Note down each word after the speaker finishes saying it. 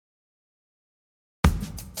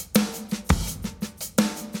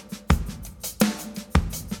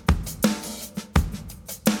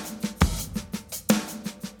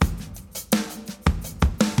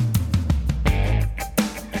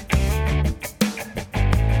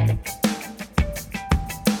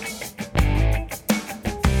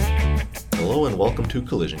welcome to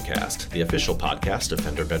CollisionCast, the official podcast of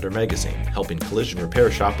Fender Bender Magazine, helping collision repair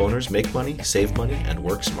shop owners make money, save money, and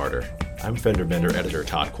work smarter. I'm Fender Bender editor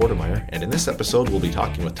Todd Quartermeyer, and in this episode we'll be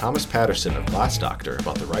talking with Thomas Patterson of Glass Doctor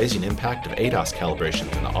about the rising impact of ADAS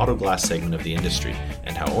calibrations in the auto glass segment of the industry,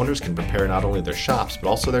 and how owners can prepare not only their shops but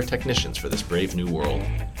also their technicians for this brave new world.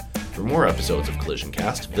 For more episodes of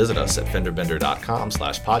CollisionCast, visit us at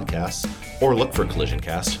fenderbender.com/podcasts or look for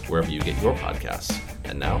CollisionCast wherever you get your podcasts.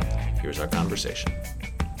 And now, here's our conversation.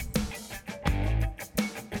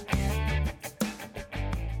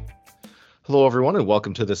 Hello, everyone, and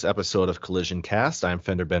welcome to this episode of CollisionCast. I'm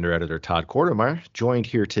Fender Bender editor Todd Quartermeyer, joined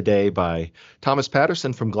here today by Thomas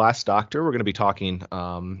Patterson from Glass Doctor. We're going to be talking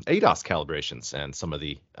ADAS calibrations and some of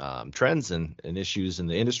the trends and issues in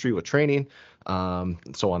the industry with training,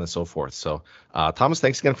 and so on and so forth. So, Thomas,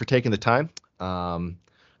 thanks again for taking the time.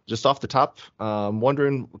 Just off the top,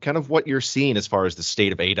 wondering kind of what you're seeing as far as the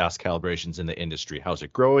state of ADAS calibrations in the industry. How's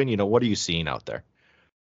it growing? What are you seeing out there?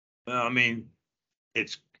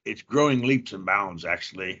 It's growing leaps and bounds,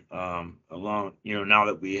 actually. Now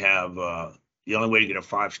that we have the only way to get a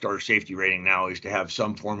 5-star safety rating now is to have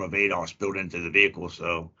some form of ADAS built into the vehicle.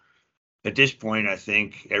 So at this point, I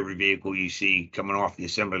think every vehicle you see coming off the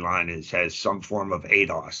assembly line has some form of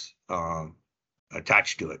ADAS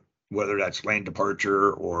attached to it, whether that's lane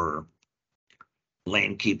departure or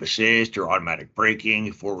lane keep assist or automatic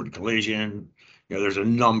braking, forward collision. There's a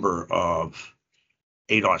number of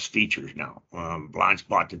ADAS features now, blind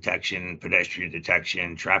spot detection, pedestrian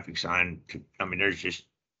detection, traffic sign. There's just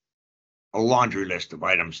a laundry list of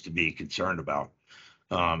items to be concerned about.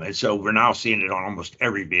 And so we're now seeing it on almost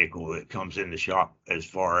every vehicle that comes in the shop as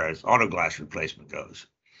far as auto glass replacement goes.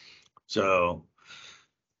 So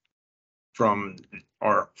from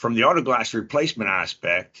the auto glass replacement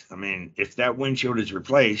aspect, if that windshield is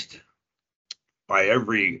replaced, by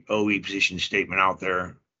every OE position statement out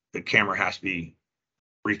there, the camera has to be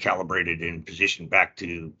recalibrated and positioned back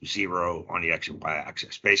to 0 on the X and Y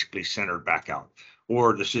axis, basically centered back out,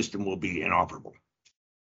 or the system will be inoperable.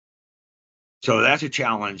 So that's a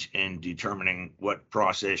challenge in determining what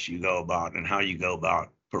process you go about and how you go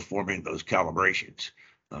about performing those calibrations.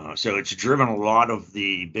 So it's driven a lot of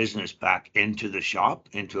the business back into the shop,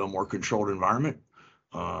 into a more controlled environment,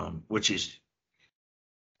 which is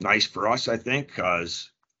nice for us, I think,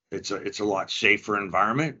 because it's a lot safer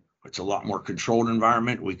environment. It's a lot more controlled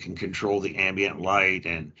environment. We can control the ambient light,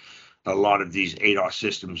 and a lot of these ADAS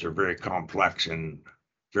systems are very complex and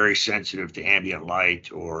very sensitive to ambient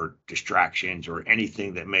light or distractions or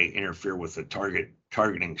anything that may interfere with the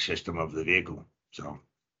targeting system of the vehicle. So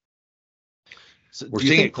we're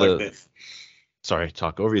seeing it quite a bit. Sorry,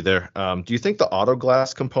 talk over you there. Do you think the auto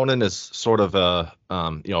glass component is sort of a,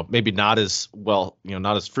 maybe not as well,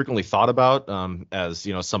 not as frequently thought about as,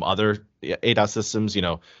 some other ADAS systems,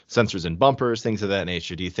 sensors and bumpers, things of that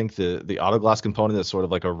nature? Do you think the auto glass component is sort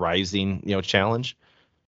of like a rising, challenge?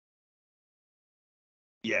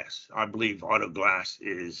 Yes, I believe auto glass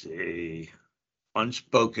is a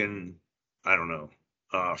unspoken,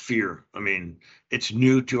 fear. It's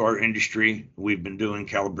new to our industry. We've been doing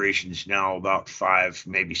calibrations now about 5,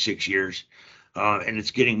 maybe 6 years, and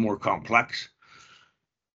it's getting more complex.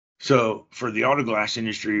 So for the auto glass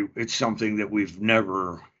industry, it's something that we've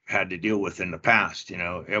never had to deal with in the past.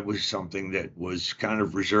 It was something that was kind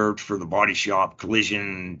of reserved for the body shop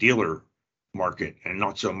collision dealer market and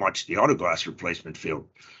not so much the auto glass replacement field.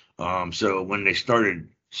 So when they started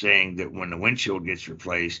saying that when the windshield gets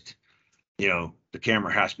replaced, the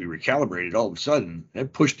camera has to be recalibrated, all of a sudden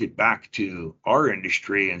it pushed it back to our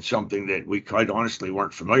industry and something that we quite honestly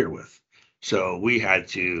weren't familiar with. So we had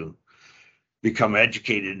to become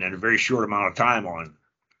educated in a very short amount of time on,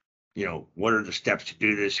 what are the steps to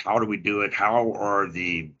do this? How do we do it? How are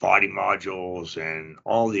the body modules and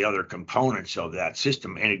all the other components of that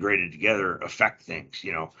system integrated together affect things?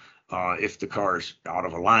 If the car's out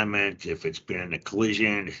of alignment, if it's been in a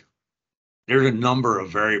collision, there's a number of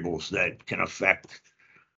variables that can affect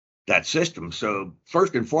that system. So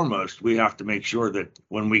first and foremost, we have to make sure that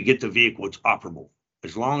when we get the vehicle, it's operable.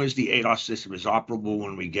 As long as the ADAS system is operable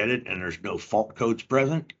when we get it and there's no fault codes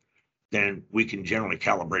present, then we can generally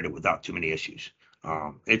calibrate it without too many issues.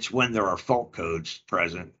 It's when there are fault codes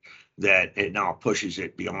present that it now pushes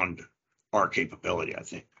it beyond our capability, I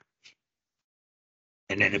think.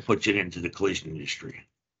 And then it puts it into the collision industry.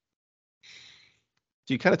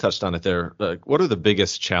 You kind of touched on it there. What are the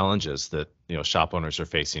biggest challenges that shop owners are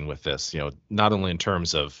facing with this? Not only in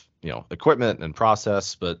terms of equipment and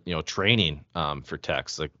process, but training for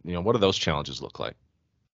techs. What do those challenges look like?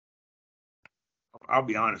 I'll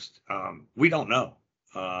be honest. We don't know.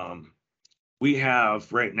 We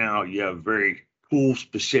have right now. You have very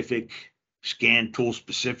tool-specific, scan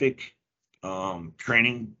tool-specific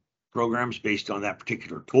training programs based on that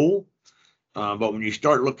particular tool. But when you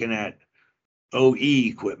start looking at OE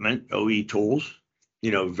equipment, OE tools,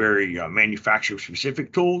 very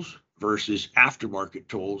manufacturer-specific tools versus aftermarket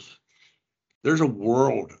tools, there's a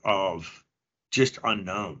world of just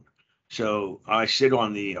unknown. So I sit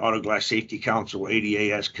on the Auto Glass Safety Council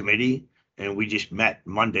ADAS committee, and we just met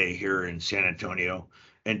Monday here in San Antonio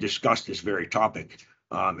and discussed this very topic.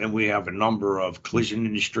 And we have a number of collision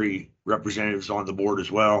industry representatives on the board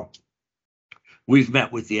as well. We've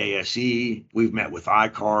met with the ASE, we've met with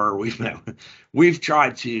ICAR, we've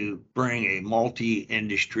tried to bring a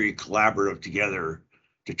multi-industry collaborative together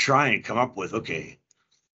to try and come up with, okay,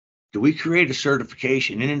 do we create a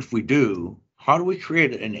certification? And if we do, how do we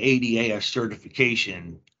create an ADAS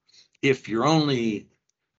certification if you're only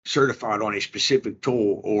certified on a specific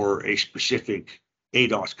tool or a specific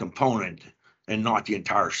ADAS component and not the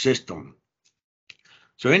entire system?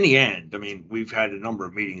 So in the end, I mean, we've had a number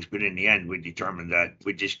of meetings, but in the end, we determined that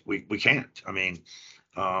we can't. I mean,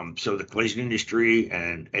 so the collision industry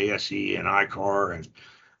and ASE and ICAR, and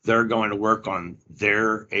they're going to work on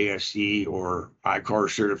their ASE or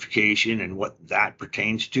ICAR certification and what that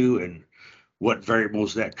pertains to and what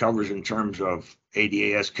variables that covers in terms of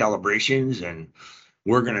ADAS calibrations. And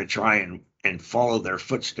we're going to try and follow their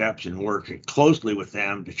footsteps and work closely with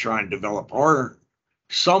them to try and develop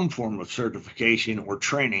some form of certification or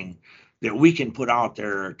training that we can put out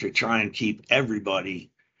there to try and keep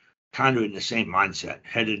everybody kind of in the same mindset,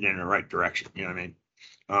 headed in the right direction. You know what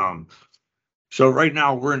I mean? So right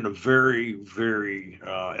now we're in the very, very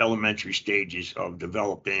elementary stages of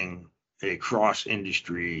developing a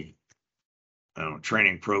cross-industry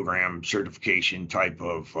training program certification type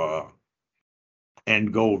of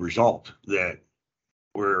end goal result that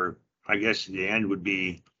where I guess the end would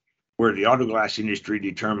be where the auto glass industry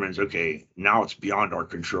determines, okay, now it's beyond our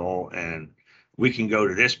control and we can go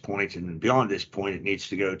to this point, and beyond this point, it needs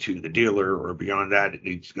to go to the dealer, or beyond that, it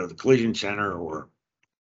needs to go to the collision center.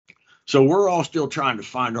 So we're all still trying to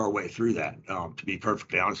find our way through that, to be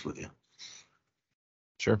perfectly honest with you.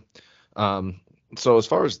 Sure. So as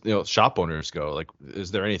far as, shop owners go, like, is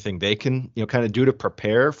there anything they can, kind of do to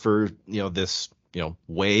prepare for, this,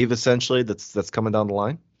 wave essentially that's coming down the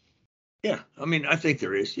line? Yeah, I mean, I think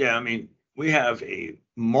there is. Yeah, I mean, we have a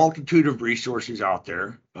multitude of resources out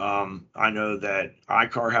there. I know that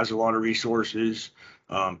ICAR has a lot of resources.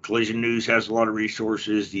 Collision News has a lot of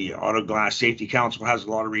resources. The Auto Glass Safety Council has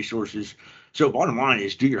a lot of resources. So bottom line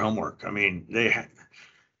is do your homework. I mean,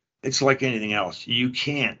 it's like anything else. You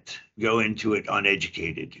can't go into it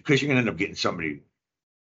uneducated because you're going to end up getting somebody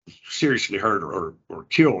seriously hurt or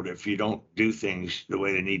killed if you don't do things the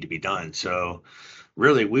way they need to be done. So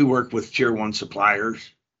really, we work with tier one suppliers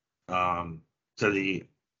to the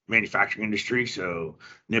manufacturing industry. So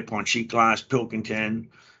Nippon Sheet Glass, Pilkington,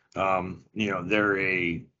 they're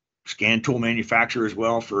a scan tool manufacturer as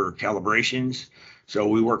well for Calibrations. So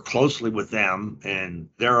we work closely with them, and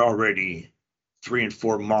they're already 3 and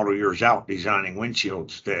 4 model years out designing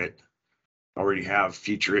windshields that already have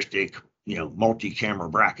futuristic, multi-camera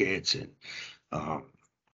brackets and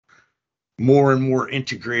more and more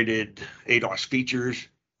integrated ADAS features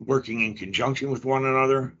working in conjunction with one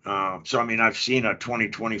another. So, I mean, I've seen a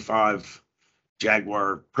 2025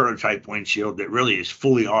 Jaguar prototype windshield that really is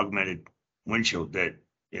fully augmented windshield that,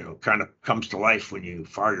 kind of comes to life when you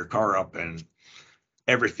fire your car up and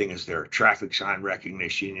everything is there. Traffic sign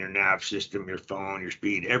recognition, your nav system, your phone, your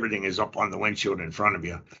speed, everything is up on the windshield in front of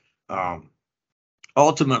you.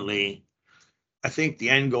 Ultimately, I think the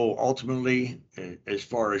end goal ultimately, as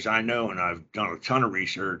far as I know, and I've done a ton of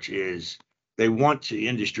research, is they want the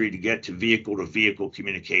industry to get to vehicle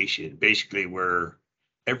communication, basically where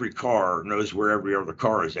every car knows where every other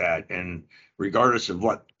car is at. And regardless of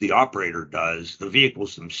what the operator does, the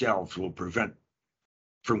vehicles themselves will prevent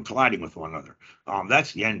from colliding with one another.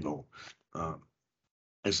 That's the end goal.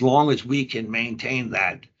 As long as we can maintain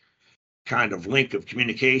that kind of link of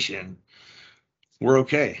communication, we're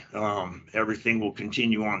okay. Everything will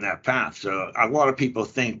continue on that path. So a lot of people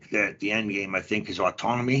think that the end game, I think, is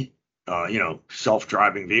autonomy,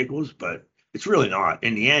 self-driving vehicles, but it's really not.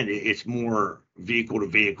 In the end, it's more vehicle to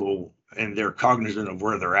vehicle, and they're cognizant of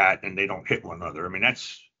where they're at and they don't hit one another. I mean,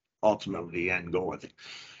 that's ultimately the end goal, I think.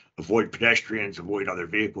 Avoid pedestrians, avoid other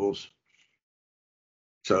vehicles.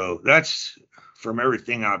 So that's, from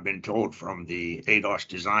everything I've been told from the ADAS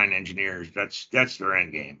design engineers, that's their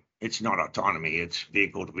end game. It's not autonomy, it's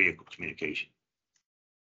vehicle to vehicle communication.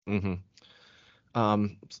 Mm-hmm.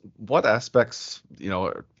 What aspects,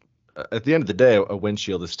 at the end of the day, a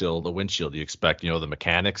windshield is still the windshield. You expect, the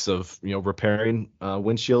mechanics of, repairing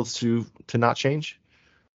windshields to not change?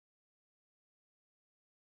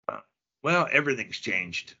 Well, everything's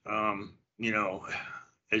changed.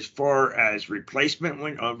 As far as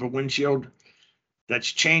replacement of a windshield, that's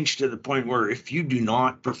changed to the point where if you do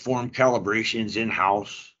not perform calibrations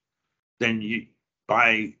in-house, then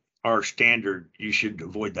by our standard, you should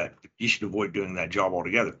avoid that. You should avoid doing that job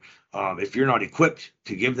altogether. If you're not equipped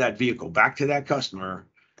to give that vehicle back to that customer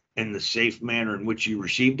in the safe manner in which you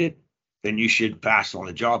received it, then you should pass on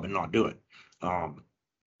the job and not do it.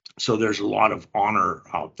 So there's a lot of honor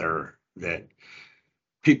out there that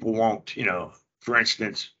people won't, for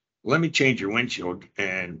instance, let me change your windshield,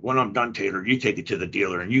 and when I'm done, Taylor, you take it to the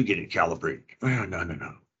dealer and you get it calibrated. Oh,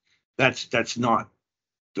 no. That's not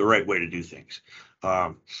the right way to do things.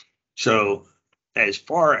 So as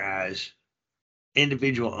far as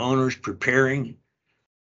individual owners preparing,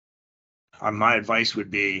 my advice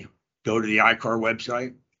would be go to the ICAR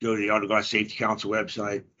website, go to the Auto Glass Safety Council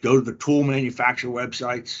website, go to the tool manufacturer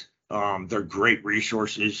websites. They're great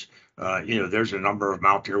resources. There's a number of them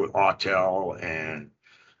out there with Autel and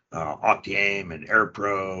Opti-Aim and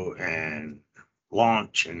AirPro and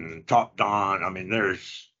Launch and Top Don. I mean,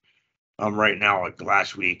 I'm right now at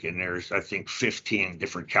Glass Week, and there's, I think, 15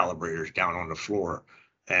 different calibrators down on the floor.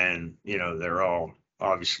 And, they're all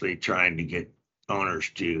obviously trying to get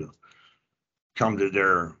owners to come to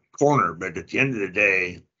their corner. But at the end of the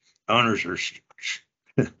day, owners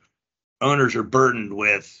are burdened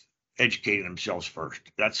with educating themselves first.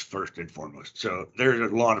 That's first and foremost. So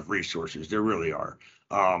there's a lot of resources. There really are.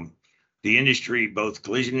 The industry, both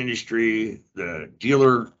collision industry, the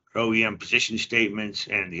dealer OEM position statements,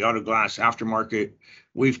 and the auto glass aftermarket,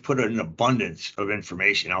 we've put an abundance of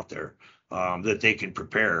information out there that they can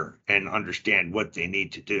prepare and understand what they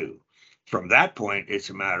need to do. From that point, it's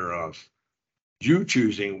a matter of you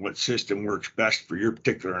choosing what system works best for your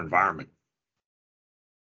particular environment.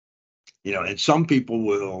 And some people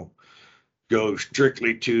will go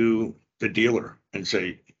strictly to the dealer and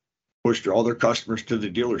say, push all their customers to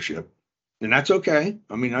the dealership. And that's okay.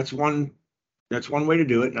 I mean, that's one way to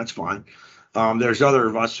do it, and that's fine. There's other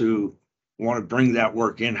of us who want to bring that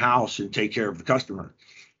work in-house and take care of the customer.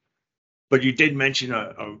 But you did mention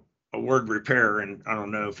a word repair, and I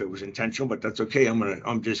don't know if it was intentional, but that's okay.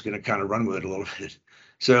 I'm just gonna kind of run with it a little bit.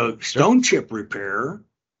 So stone chip repair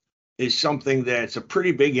is something that's a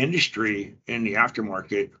pretty big industry in the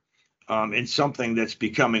aftermarket, and something that's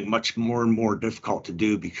becoming much more and more difficult to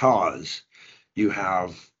do because you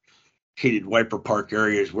have heated wiper park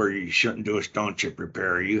areas where you shouldn't do a stone chip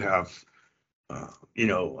repair. You have,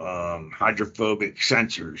 hydrophobic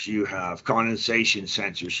sensors. You have condensation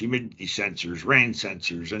sensors, humidity sensors, rain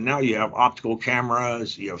sensors, and now you have optical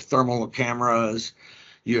cameras. You have thermal cameras.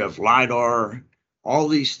 You have LiDAR. All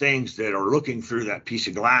these things that are looking through that piece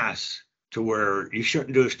of glass to where you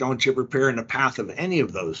shouldn't do a stone chip repair in the path of any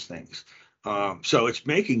of those things. So it's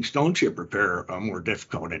making stone chip repair a more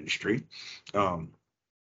difficult industry.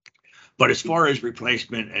 But as far as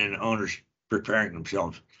replacement and owners preparing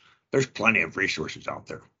themselves, there's plenty of resources out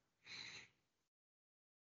there.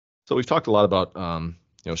 So we've talked a lot about,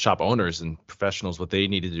 shop owners and professionals, what they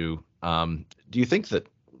need to do. Do you think that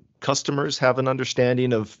customers have an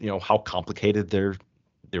understanding of, how complicated their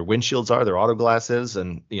windshields are, their auto glasses,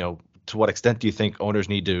 and, to what extent do you think owners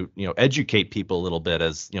need to, educate people a little bit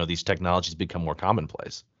as, these technologies become more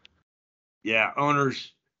commonplace? Yeah,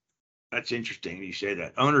 owners, that's interesting you say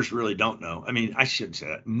that. Owners really don't know. I mean, I shouldn't say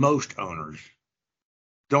that. Most owners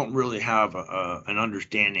don't really have an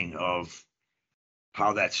understanding of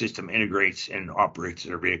how that system integrates and operates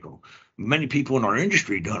their vehicle. Many people in our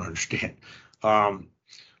industry don't understand.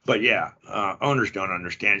 But yeah, owners don't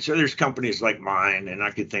understand. So there's companies like mine, and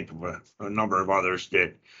I could think of a number of others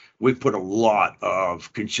that we've put a lot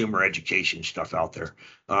of consumer education stuff out there.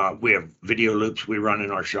 We have video loops we run in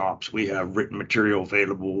our shops. We have written material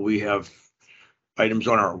available. We have items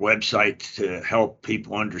on our website to help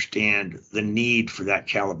people understand the need for that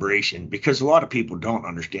calibration, because a lot of people don't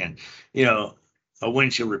understand. A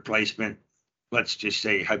windshield replacement, let's just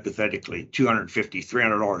say hypothetically $250,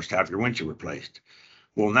 $300 to have your windshield replaced.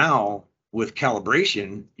 Well, now with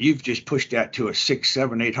calibration, you've just pushed that to a $600,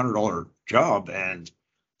 $700, $800 job, and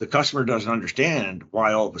the customer doesn't understand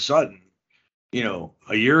why all of a sudden,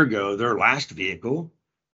 a year ago, their last vehicle,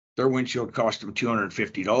 their windshield cost them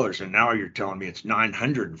 $250, and now you're telling me it's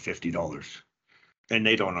 $950, and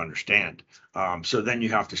they don't understand. So then you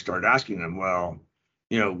have to start asking them, well,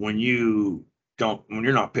 when you're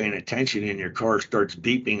not paying attention and your car starts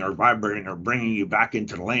beeping or vibrating or bringing you back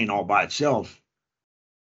into the lane all by itself,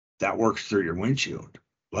 that works through your windshield.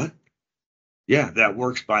 What? Yeah, that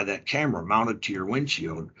works by that camera mounted to your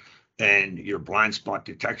windshield, and your blind spot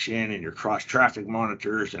detection and your cross traffic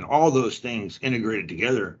monitors and all those things integrated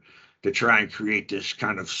together to try and create this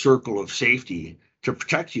kind of circle of safety to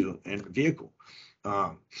protect you in the vehicle.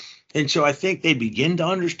 And so I think they begin to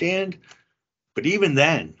understand, but even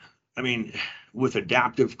then, I mean, with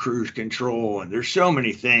adaptive cruise control, and there's so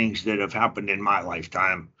many things that have happened in my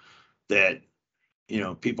lifetime that,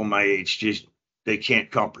 people my age just, they can't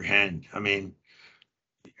comprehend. I mean,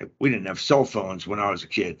 we didn't have cell phones when I was a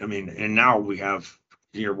kid. I mean, and now we have,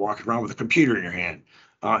 you're walking around with a computer in your hand.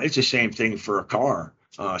 It's the same thing for a car.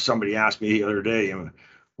 Somebody asked me the other day,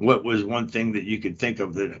 what was one thing that you could think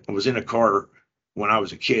of that was in a car when I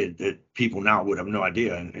was a kid that people now would have no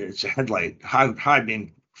idea? And it's a headlight, high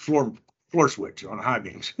beam floor switch on high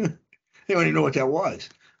beams. They don't even know what that was.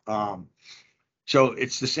 So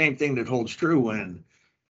it's the same thing that holds true when,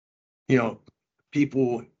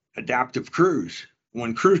 people adaptive cruise.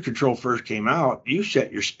 When cruise control first came out, you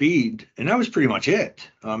set your speed, and that was pretty much it.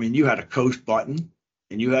 I mean, you had a coast button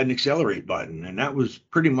and you had an accelerate button, and that was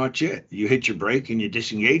pretty much it. You hit your brake and you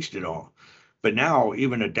disengaged it all. But now,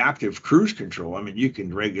 even adaptive cruise control, I mean, you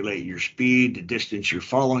can regulate your speed, the distance you're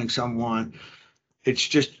following someone. It's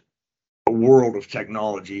just a world of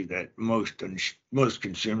technology that most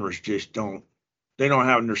consumers just don't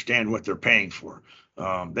understand what they're paying for.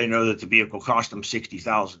 They know that the vehicle cost them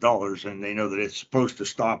 $60,000, and they know that it's supposed to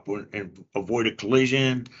stop and avoid a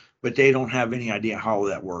collision, but they don't have any idea how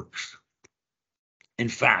that works. In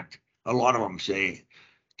fact, a lot of them say,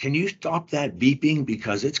 "Can you stop that beeping?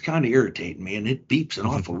 Because it's kind of irritating me, and it beeps an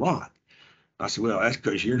awful lot." I said, "Well, that's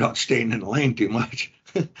because you're not staying in the lane too much."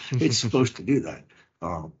 It's supposed to do that.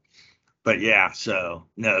 But yeah, so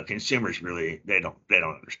no, consumers really, they don't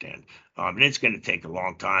understand. And it's going to take a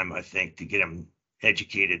long time, I think, to get them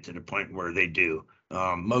educated to the point where they do.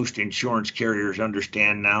 Most insurance carriers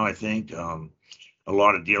understand now, I think. A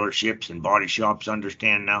lot of dealerships and body shops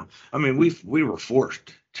understand now. I mean, we were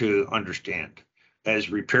forced to understand as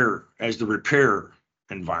the repair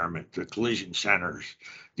environment, the collision centers,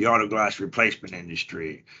 the auto glass replacement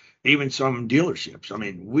industry, even some dealerships. I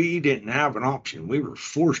mean, we didn't have an option. We were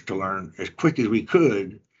forced to learn as quick as we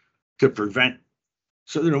could to prevent,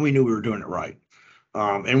 so that we knew we were doing it right.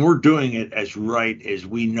 And we're doing it as right as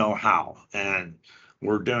we know how. And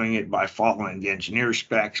we're doing it by following the engineer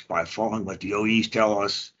specs, by following what the OEs tell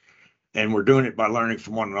us, and we're doing it by learning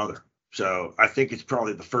from one another. So I think it's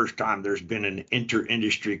probably the first time there's been an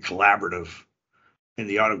inter-industry collaborative in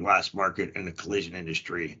the auto glass market and the collision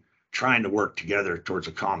industry trying to work together towards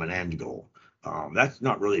a common end goal. That's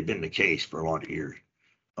not really been the case for a lot of years.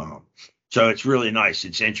 So it's really nice.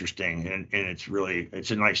 It's interesting. And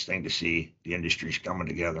it's a nice thing to see the industries coming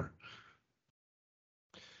together.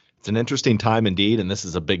 It's an interesting time indeed. And this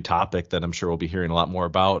is a big topic that I'm sure we'll be hearing a lot more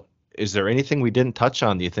about. Is there anything we didn't touch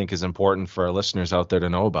on do you think is important for our listeners out there to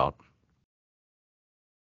know about?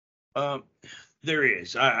 There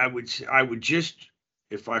is. I would just,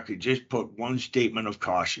 if I could just put one statement of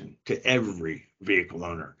caution to every vehicle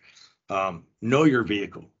owner, know your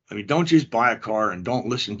vehicle. I mean, don't just buy a car and don't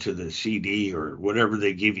listen to the CD or whatever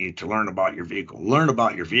they give you to learn about your vehicle. Learn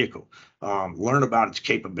about your vehicle, learn about its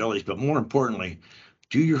capabilities, but more importantly,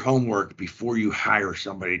 do your homework before you hire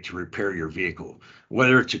somebody to repair your vehicle,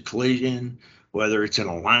 whether it's a collision, whether it's an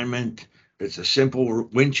alignment, it's a simple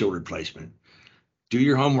windshield replacement. Do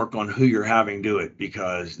your homework on who you're having do it,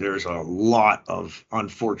 because there's a lot of,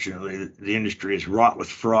 unfortunately, the industry is wrought with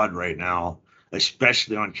fraud right now,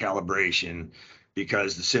 especially on calibration,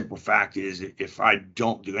 because the simple fact is, if I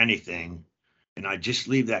don't do anything and I just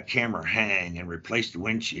leave that camera hang and replace the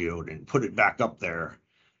windshield and put it back up there,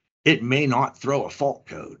 it may not throw a fault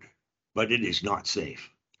code, but it is not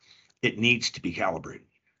safe. It needs to be calibrated,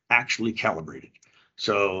 actually calibrated.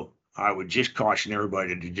 So I would just caution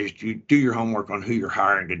everybody to just do your homework on who you're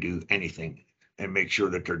hiring to do anything and make sure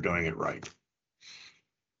that they're doing it right.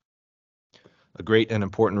 A great and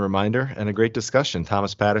important reminder and a great discussion.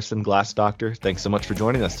 Thomas Patterson, Glass Doctor, thanks so much for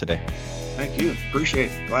joining us today. Thank you. Appreciate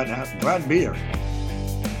it. Glad to be here.